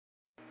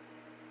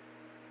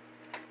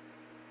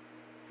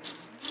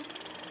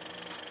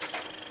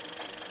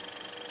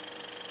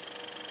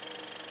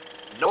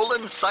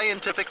Nolan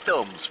Scientific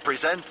Films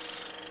presents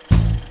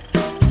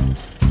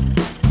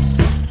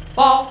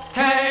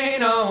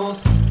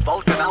Volcanoes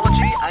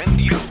Volcanology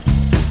and You.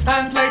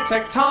 and plate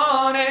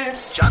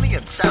tectonics. Johnny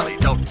and Sally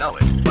don't know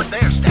it, but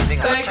they're standing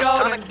on They a go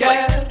tectonic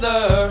plate,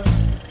 together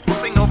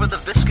moving over the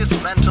viscous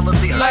mantle of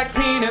the earth. like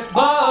peanut Much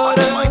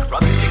butter like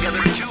rubbing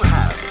together two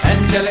halves.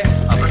 and jelly.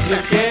 Of a You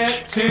sandwich.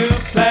 get two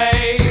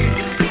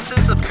plates.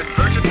 Pieces of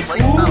convergent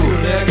plate Ooh,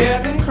 mounted they're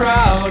getting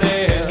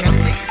crowded. can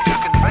lead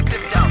to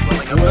convective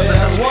downwelling of the Where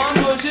mesosphere one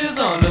pushes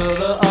under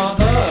the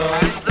other.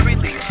 and the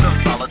release of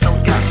volatile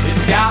gases.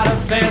 It's got a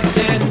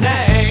fancy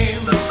name.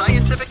 The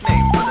scientific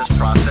name for this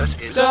process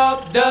is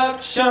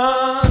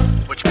Subduction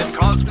which can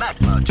cause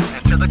magma to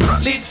enter the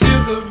crust. leads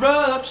to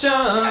eruption.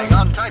 Hang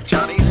on tight,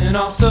 Johnny. And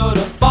also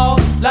the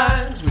fault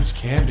lines, which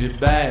can be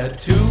bad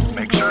too.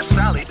 Make sure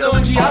Sally Though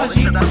in doesn't fall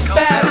geology, into that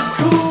bad is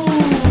cold cool.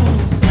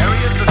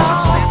 areas of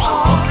substantial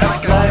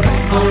volcanic Like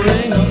activity a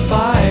ring of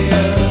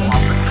fire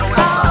often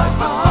coincide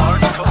with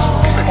large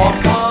coastal or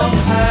cities.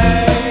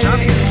 Pompeii.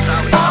 Johnny and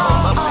Sally are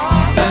lovely,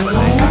 And but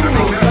they better be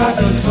ooh, careful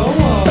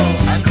Krakatoa.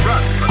 and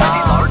run from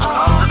any large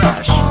clouds of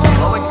ash,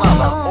 glowing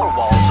lava, or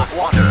walls of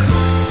water.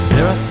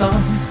 There are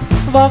some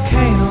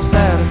volcanoes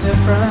that are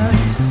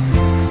different.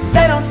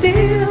 They don't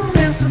deal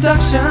in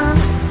subduction.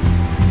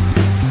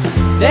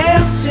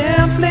 They're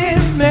simply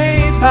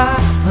made by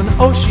an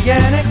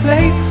oceanic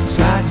plate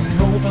sliding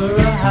over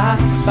a hot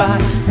spot.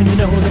 And you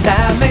know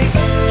that makes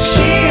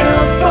sheer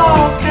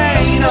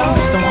volcanoes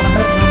don't wanna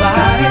hurt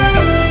nobody,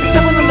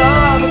 except when the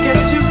lava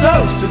gets too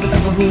close to the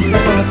people who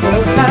live on the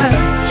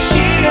coastlines.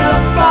 Sheer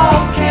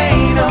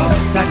volcanoes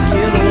like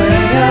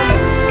Kilauea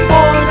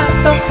or not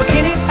the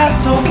Bikini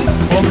Atoll,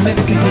 or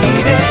maybe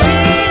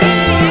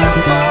Tahiti.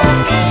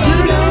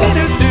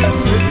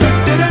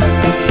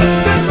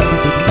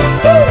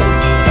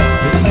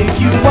 Make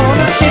you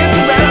wanna shift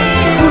around,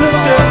 pull a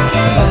skirt,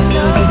 and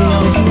a baby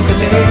on a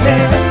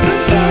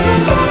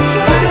ukulele.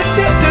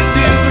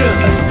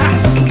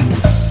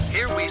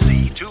 Here we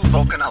see two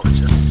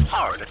volcanologists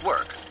hard at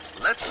work.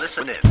 Let's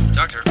listen in.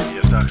 Doctor?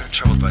 Yes, doctor.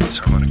 Troubled by these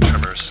harmonic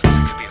tremors.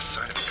 It could be a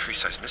sign of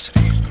increased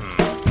seismicity.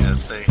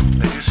 Yes, they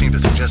do seem to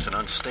suggest an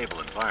unstable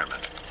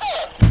environment.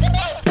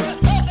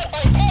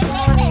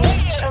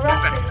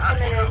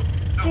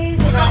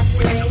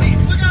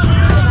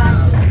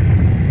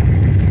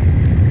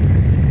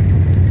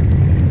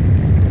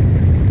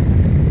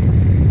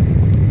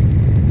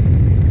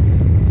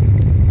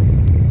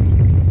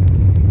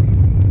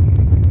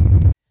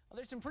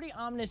 There's some pretty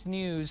ominous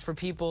news for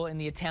people in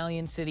the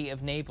Italian city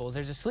of Naples.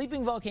 There's a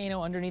sleeping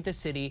volcano underneath the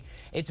city.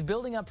 It's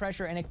building up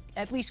pressure and it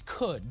at least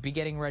could be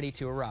getting ready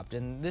to erupt.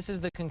 And this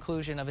is the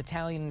conclusion of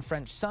Italian and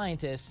French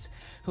scientists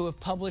who have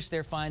published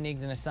their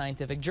findings in a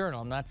scientific journal.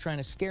 I'm not trying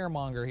to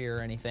scaremonger here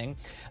or anything,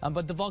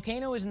 but the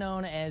volcano is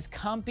known as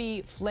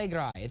CAMPI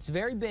FLEGREI. It's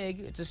very big.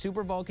 It's a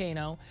super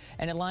volcano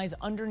and it lies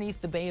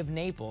underneath the Bay of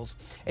Naples.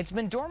 It's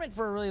been dormant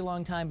for a really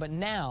long time, but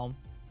now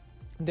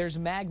there's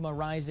magma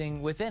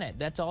rising within it.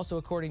 That's also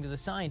according to the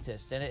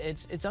scientists. And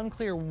it's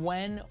unclear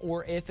when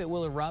or if it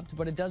will erupt,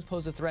 but it does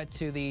pose a threat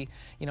to the,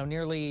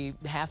 nearly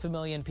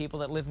 500,000 people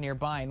that live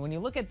nearby. And when you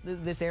look at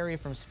this area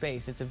from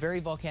space, it's a very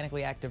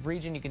volcanically active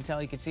region. You can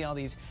tell, you can see all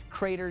these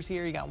craters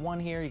here. You got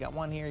one here, you got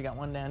one here, you got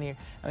one down here.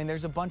 I mean,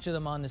 there's a bunch of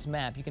them on this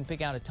map. You can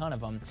pick out a ton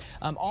of them.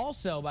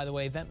 Also, by the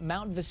way,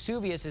 Mount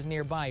Vesuvius is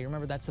nearby. You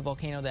remember that's the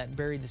volcano that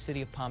buried the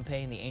city of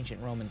Pompeii in the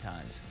ancient Roman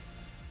times.